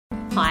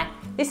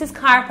This is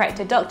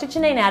chiropractor Dr.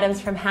 Janine Adams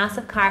from House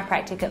of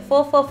Chiropractic at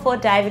 444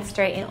 David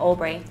Street in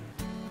Albury.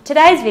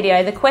 Today's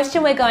video, the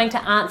question we're going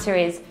to answer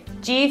is,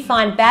 do you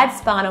find bad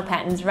spinal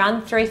patterns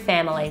run through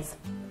families?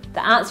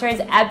 The answer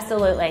is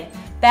absolutely.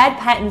 Bad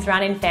patterns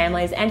run in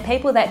families and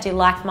people that do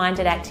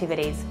like-minded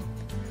activities.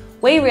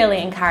 We really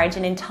encourage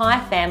an entire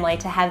family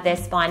to have their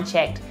spine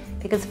checked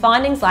because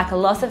findings like a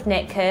loss of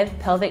neck curve,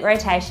 pelvic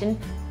rotation,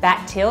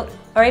 back tilt,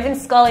 or even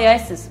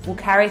scoliosis will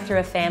carry through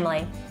a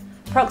family.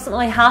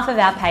 Approximately half of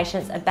our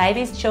patients are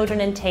babies,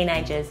 children and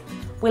teenagers.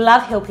 We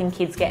love helping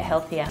kids get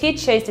healthier. If you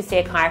choose to see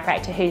a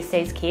chiropractor who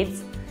sees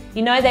kids,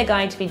 you know they're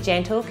going to be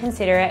gentle,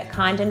 considerate,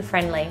 kind and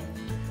friendly.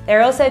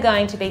 They're also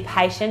going to be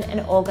patient and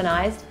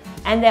organised,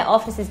 and their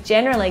office is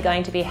generally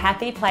going to be a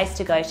happy place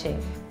to go to.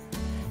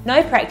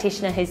 No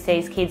practitioner who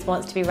sees kids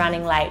wants to be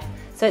running late,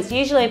 so it's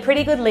usually a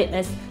pretty good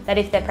litmus that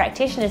if their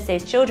practitioner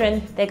sees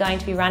children, they're going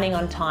to be running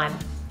on time.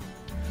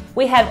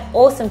 We have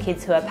awesome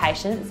kids who are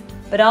patients,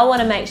 but I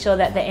want to make sure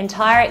that the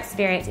entire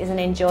experience is an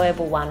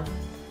enjoyable one.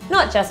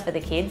 Not just for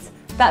the kids,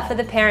 but for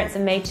the parents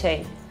and me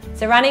too.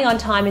 So running on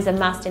time is a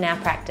must in our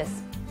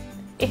practice.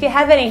 If you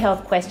have any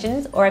health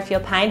questions, or if your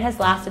pain has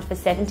lasted for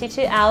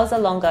 72 hours or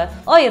longer,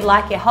 or you'd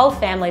like your whole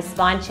family's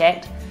spine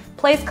checked,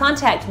 please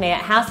contact me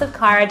at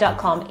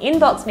houseofchiro.com,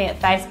 inbox me at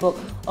Facebook,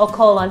 or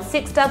call on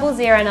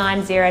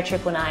 6009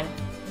 0999.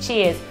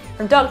 Cheers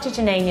from Dr.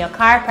 Janine, your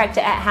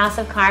chiropractor at House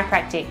of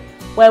Chiropractic,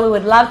 where we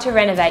would love to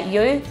renovate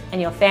you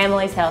and your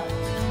family's health.